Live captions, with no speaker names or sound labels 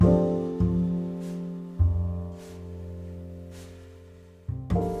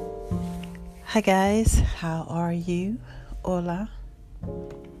Hi guys, how are you? Hola,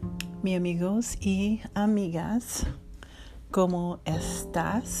 mi amigos y amigas. ¿Cómo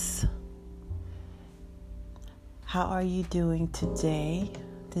estás? How are you doing today?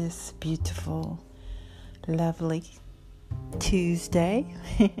 This beautiful, lovely Tuesday.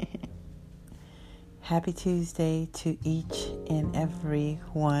 Happy Tuesday to each and every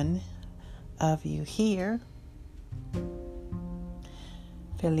one of you here.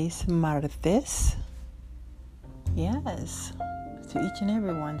 Feliz Martes. Yes, to each and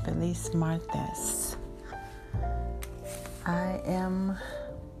every one, Feliz Martes. I am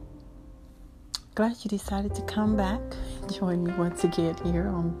glad you decided to come back. Join me once again here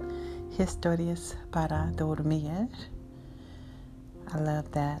on Historias para Dormir. I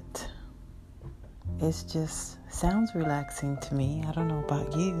love that. It just sounds relaxing to me. I don't know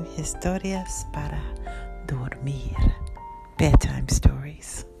about you. Historias para Dormir. Bedtime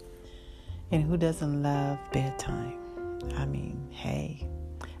stories. And who doesn't love bedtime? I mean, hey,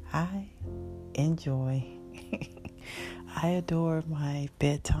 I enjoy, I adore my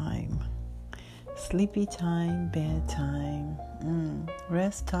bedtime. Sleepy time, bedtime,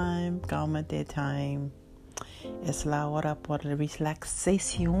 rest time, cálmate time. Es la hora por la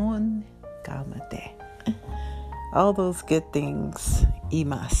relaxación, cálmate. All those good things y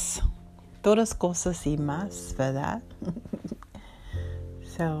más. Todas cosas y más, ¿verdad?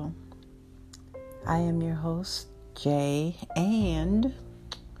 So, I am your host, Jay, and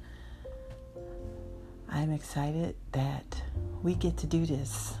I'm excited that we get to do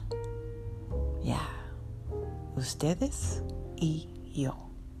this. Yeah. Ustedes y yo.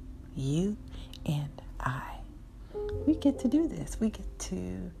 You and I. We get to do this. We get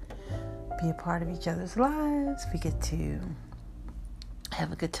to be a part of each other's lives. We get to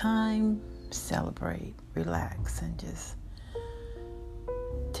have a good time, celebrate, relax, and just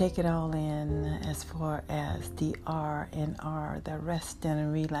take it all in as far as the R&R, the rest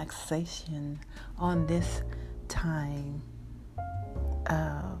and relaxation on this time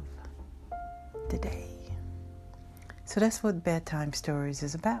of the day. So that's what Bedtime Stories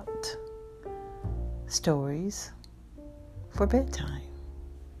is about. Stories for bedtime.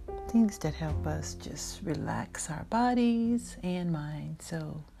 Things that help us just relax our bodies and minds.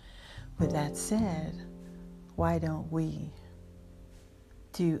 So with that said, why don't we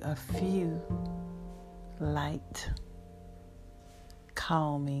do a few light,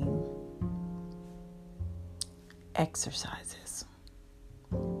 calming exercises.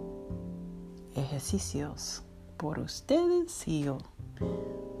 Ejercicios por ustedes y yo.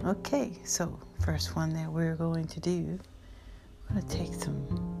 Okay, so first one that we're going to do, we're going to take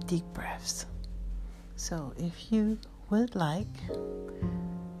some deep breaths. So if you would like,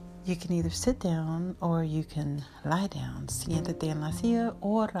 you can either sit down or you can lie down. Siéntate en la silla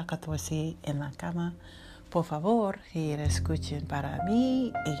o recargarse en la cama. Por favor, y escuchen para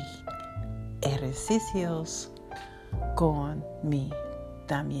mí y ejercicios con mí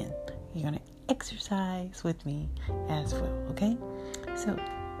también. You're going to exercise with me as well, okay? So,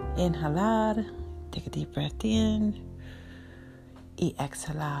 inhalar, take a deep breath in, y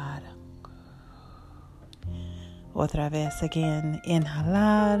exhalar. Otra vez again,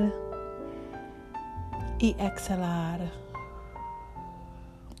 inhalar y exhalar.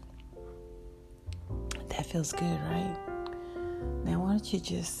 That feels good, right? Now why don't you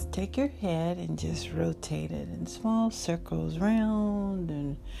just take your head and just rotate it in small circles, round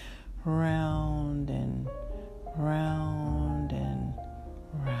and round and round and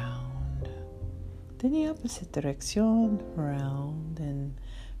round. Then the opposite direction, round and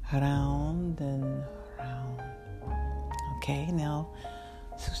round and round. Okay, now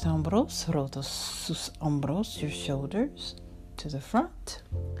sus hombros, rotos sus hombros, your shoulders to the front.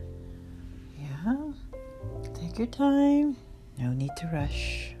 Yeah, take your time. No need to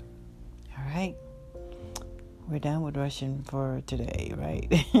rush. All right, we're done with rushing for today,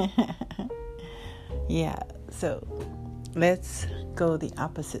 right? Yeah, so let's go the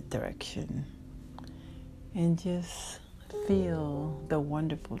opposite direction and just feel the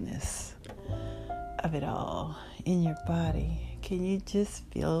wonderfulness of it all in your body. Can you just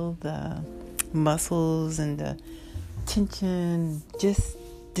feel the muscles and the tension just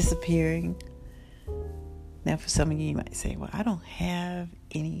disappearing? Now, for some of you might say, well, I don't have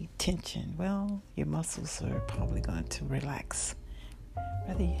any tension. Well, your muscles are probably going to relax,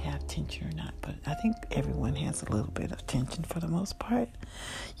 whether you have tension or not. But I think everyone has a little bit of tension for the most part.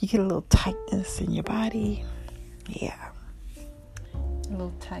 You get a little tightness in your body. Yeah. A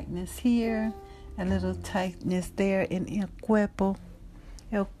little tightness here, a little tightness there in el cuerpo.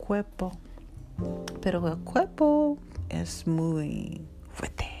 El cuerpo. Pero el cuerpo es muy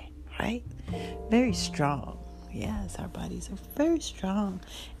fuerte, right? Very strong. Yes, our bodies are very strong.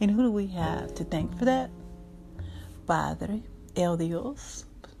 And who do we have to thank for that? Padre, el Dios.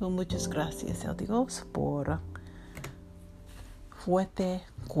 Muchas gracias, el Dios, por fuerte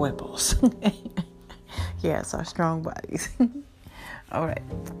cuerpos. Yes, our strong bodies. All right.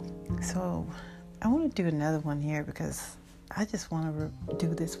 So I want to do another one here because I just want to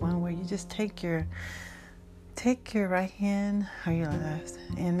do this one where you just take your right hand or your left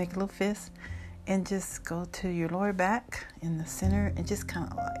and make a little fist and just go to your lower back in the center and just kind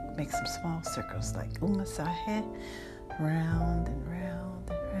of like make some small circles like un masaje. Round and round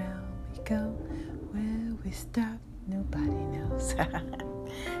and round we go. Where we stop, nobody knows.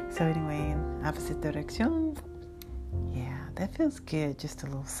 So anyway, in opposite direction. Yeah, that feels good. Just a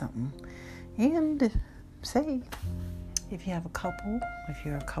little something. And say, if you have a couple, if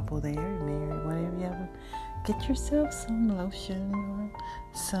you're a couple there, married, whatever you have, get yourself some lotion or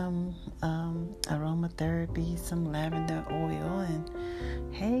some aromatherapy, some lavender oil, and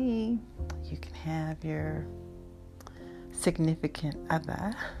hey, you can have your significant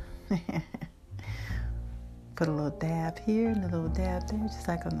other put a little dab here and a little dab there, just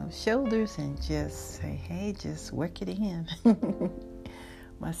like on those shoulders, and just say, hey, just work it in.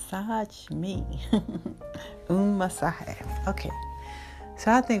 Massage me. Un masaje. Okay,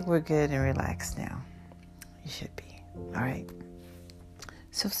 so I think we're good and relaxed now. You should be. All right,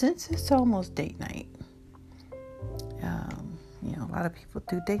 so since it's almost date night, a lot of people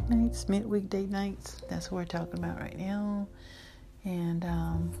do date nights, midweek date nights. That's what we're talking about right now. And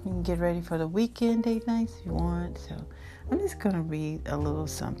you can get ready for the weekend date nights if you want. So I'm just going to read a little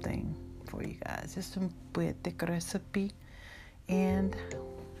something for you guys. Just some poetic recipe. And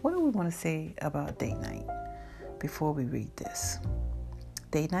what do we want to say about date night before we read this?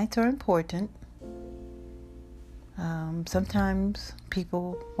 Date nights are important. Sometimes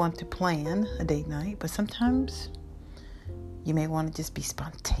people want to plan a date night, but sometimes you may want to just be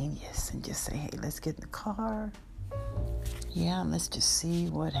spontaneous and just say, hey, let's get in the car. Yeah, let's just see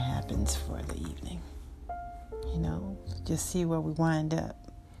what happens for the evening. Just see where we wind up.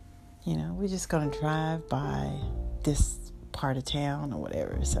 We're just going to drive by this part of town or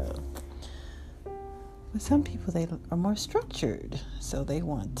whatever. So, but some people, they are more structured. So they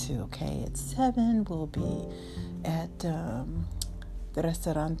want to, okay, at 7, we'll be at the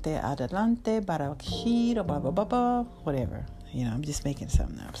Restaurante Adelante, Barakshir, or blah, blah, blah, blah, whatever. I'm just making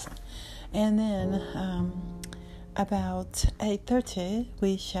something up. So. And then about 8:30,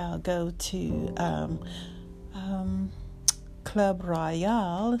 we shall go to Club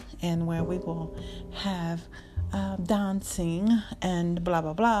Royale, and where we will have dancing and blah,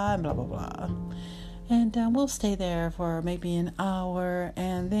 blah, blah, and blah, blah, blah. And we'll stay there for maybe an hour,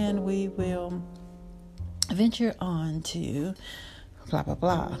 and then we will venture on to blah, blah,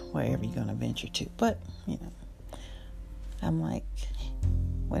 blah, wherever you're going to venture to. But, I'm like,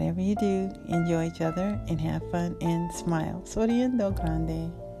 whatever you do, enjoy each other and have fun and smile. Sonriendo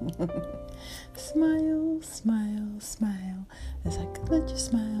grande. Smile, smile, smile. As I could let you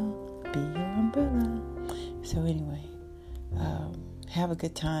smile, be your umbrella. So anyway, have a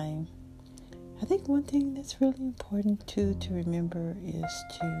good time. I think one thing that's really important too to remember is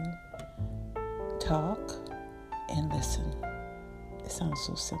to talk and listen. It sounds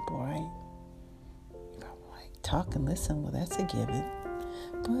so simple, right? You're probably like, talk and listen, well, that's a given.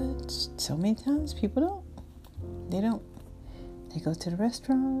 But so many times people don't. They don't. They go to the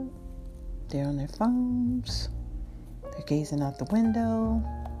restaurant, they're on their phones, they're gazing out the window.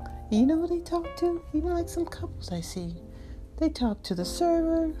 You know who they talk to? Like some couples I see. They talk to the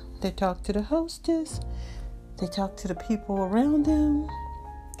server, they talk to the hostess, they talk to the people around them,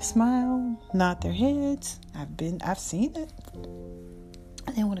 smile, nod their heads. I've seen it.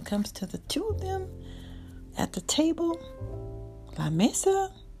 And then when it comes to the two of them at the table, la mesa,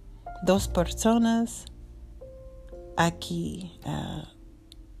 dos personas, aquí,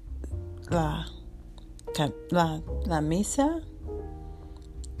 la mesa,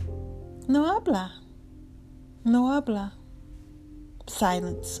 no habla,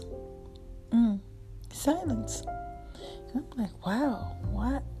 silence, silence. And I'm like, wow,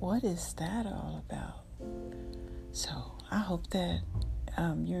 what is that all about? So I hope that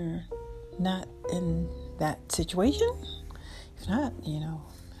you're not in that situation. If not,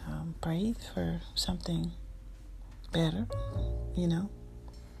 pray for something better,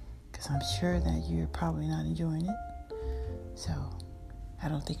 because I'm sure that you're probably not enjoying it. So I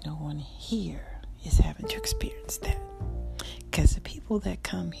don't think no one here is having to experience that, because the people that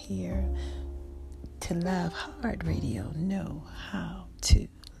come here to Love Hard Radio know how to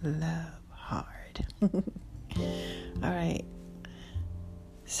love hard. All right.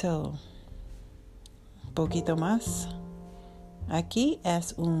 So, poquito más. Aquí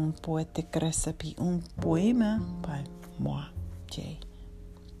es un poetic recipe, un poema by moi, Jay.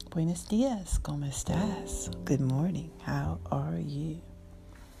 Buenos dias, ¿cómo estás? Good morning, how are you?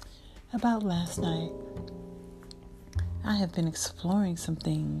 About last night, I have been exploring some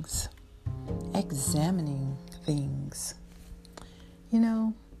things, examining things. You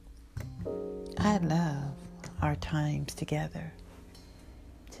know, I love our times together.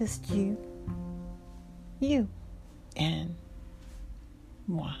 Just you, and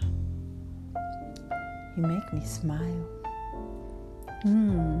moi. You make me smile.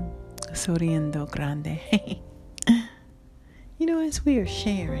 Sonriendo grande. You know, as we are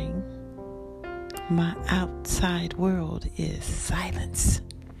sharing, my outside world is silence.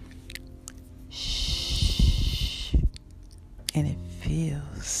 Shh. And it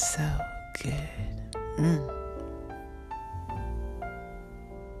feels so good.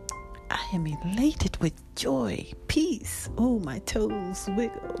 I am elated with joy, peace. Oh, my toes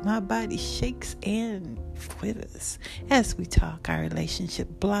wiggle, my body shakes and quivers. As we talk, our relationship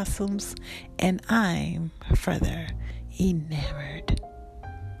blossoms, and I'm further enamored.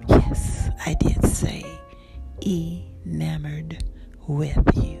 Yes, I did say enamored with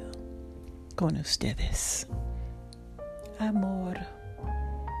you. Con ustedes. Amor,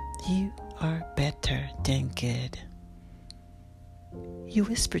 you are better than good. You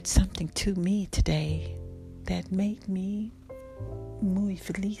whispered something to me today that made me muy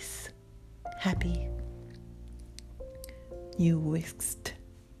feliz, happy. You whisked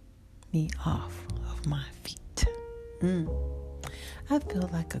me off of my feet. I feel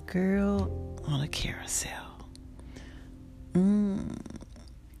like a girl on a carousel.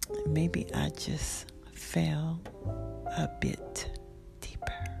 Maybe I just fell a bit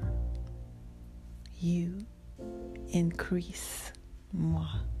deeper. You increase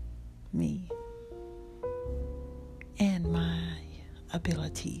me, and my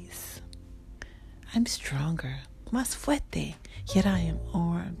abilities. I'm stronger, más fuerte, yet I am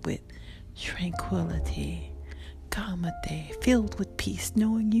armed with tranquility, calmate, filled with peace,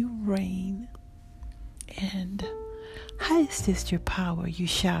 knowing you reign. And highest is your power, you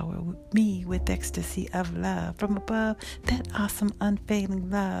shower me with ecstasy of love from above, that awesome, unfailing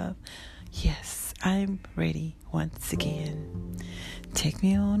love. Yes, I'm ready once again. Take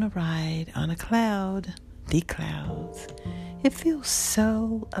me on a ride on a cloud, the clouds. It feels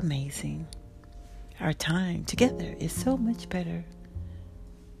so amazing. Our time together is so much better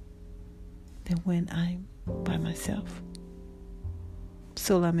than when I'm by myself.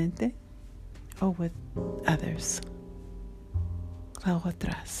 Solamente or with others. La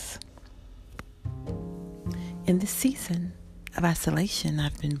otras. In this season of isolation,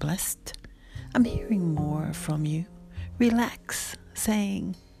 I've been blessed. I'm hearing more from you. Relax,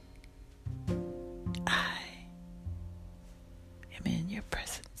 saying, I am in your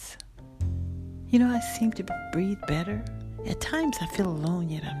presence. You know, I seem to breathe better. At times I feel alone,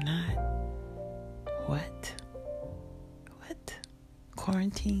 yet I'm not. What?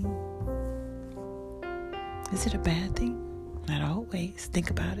 Quarantine? Is it a bad thing? Not always. Think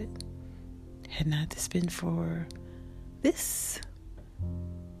about it. Had not this been for this,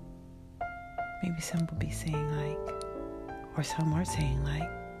 maybe some will be saying like, or some are saying like,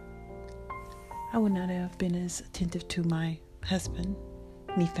 I would not have been as attentive to my husband,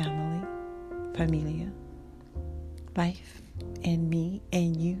 me family, familia, life, and me,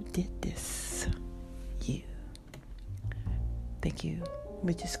 and you did this. You. Thank you.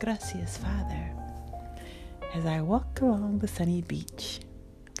 Muchas gracias, Father. As I walk along the sunny beach,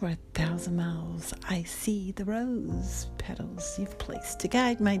 for 1,000 miles, I see the rose petals you've placed to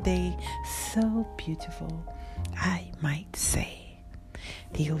guide my day. So beautiful, I might say.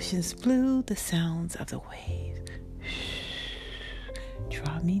 The ocean's blue, the sounds of the waves.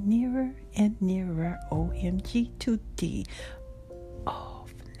 Draw me nearer and nearer, OMG to thee.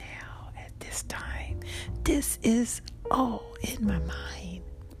 Off now at this time. This is all in my mind,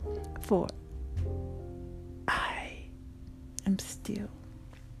 for I am still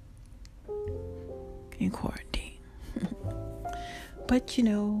in quarantine. But you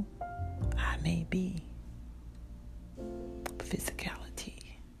know, I may be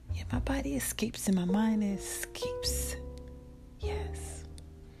physicality. Yeah, my body escapes and my mind escapes. Yes.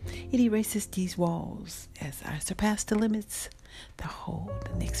 It erases these walls as I surpass the limits, the hold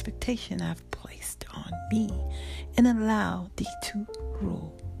and the expectation I've placed on me, and allow thee to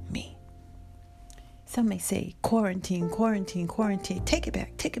rule me. Some may say, quarantine. Take it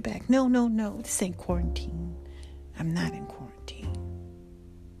back. No. This ain't quarantine. I'm not in quarantine.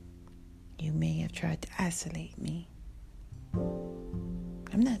 You may have tried to isolate me,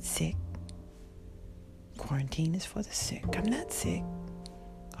 I'm not sick. Quarantine is for the sick. I'm not sick.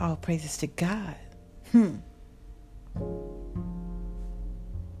 All praises to God. You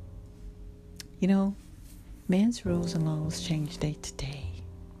know, man's rules and laws change day to day,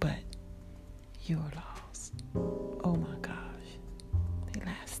 but your laws, oh my gosh, they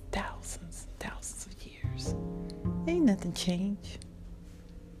last thousands of years. Ain't nothing change.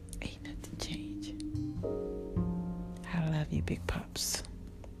 Ain't nothing change. I love you, Big Pops.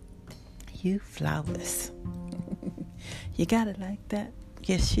 You flawless. You got it like that?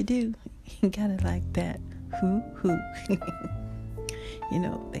 Yes, you do. You got it like that. Hoo. You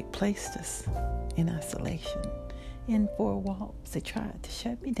know, they placed us in isolation, in four walls. They tried to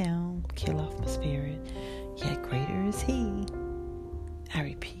shut me down, kill off my spirit. Yet greater is He. I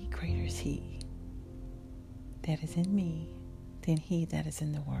repeat, greater is He that is in me than he that is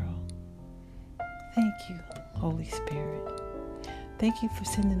in the world. Thank you, Holy Spirit. Thank you for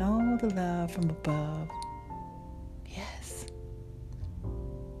sending all the love from above. Yes,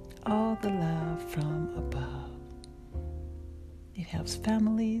 all the love from above. It helps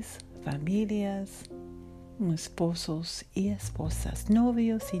families, familias, esposos y esposas,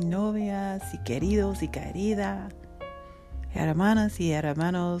 novios y novias, y queridos y queridas, hermanas y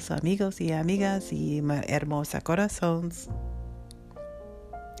hermanos, amigos y amigas, y hermosa corazones.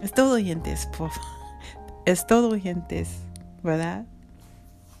 Es todo, gentes, es todo, gentes, ¿verdad?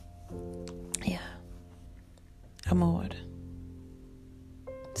 Yeah. Amor.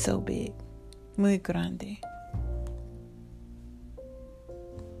 So big. Muy grande.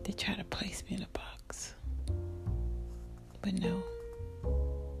 They try to place me in a box. But no.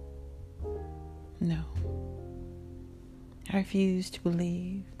 No. I refuse to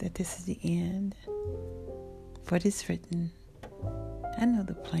believe that this is the end. For it is written, I know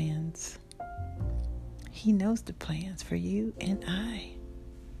the plans. He knows the plans for you and I.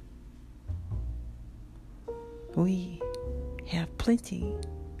 We have plenty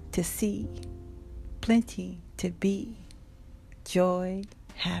to see, plenty to be, joy,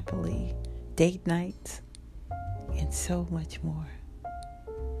 happily, date nights, and so much more.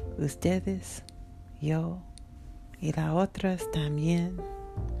 Ustedes, yo, y las otras también.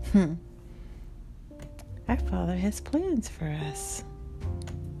 Our Father has plans for us.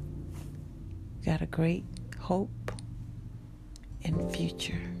 We got a great hope and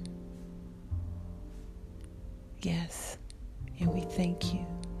future. Yes, and we thank you.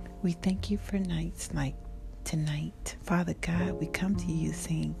 We thank you for nights like tonight. Father God, we come to you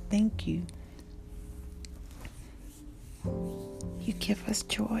saying thank you. You give us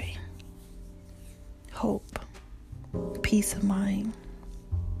joy, hope, peace of mind.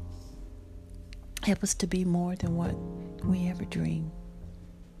 Help us to be more than what we ever dreamed.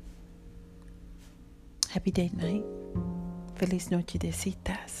 Happy date night. Feliz noche de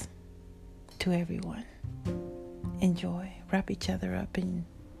citas to everyone. Enjoy. Wrap each other up in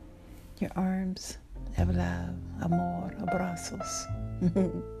your arms. Have love, amor, abrazos.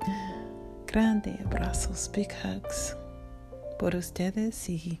 Grande abrazos, big hugs. Por ustedes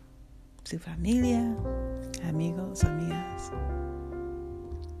y su familia, amigos, amigas.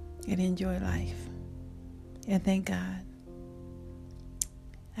 And enjoy life. And thank God.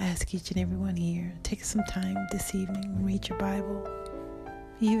 I ask each and everyone here, take some time this evening and read your Bible.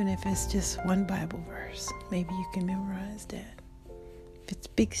 Even if it's just one Bible verse, maybe you can memorize that. If it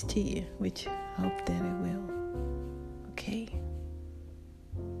speaks to you, which I hope that it will. Okay?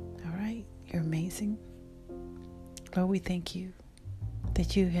 All right? You're amazing. Lord, we thank you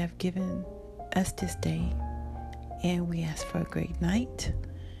that you have given us this day, and we ask for a great night's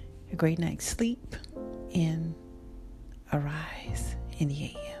sleep, and arise in the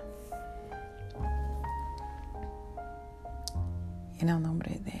AM. En el nombre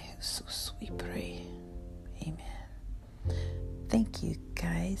de Jesús we pray. Amen. Thank you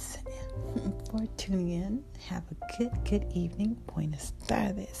guys for tuning in. Have a good evening. Buenas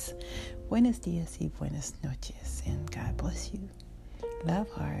tardes. Buenos días y buenas noches. And God bless you.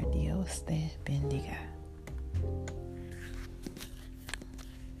 Love hard. Dios te bendiga.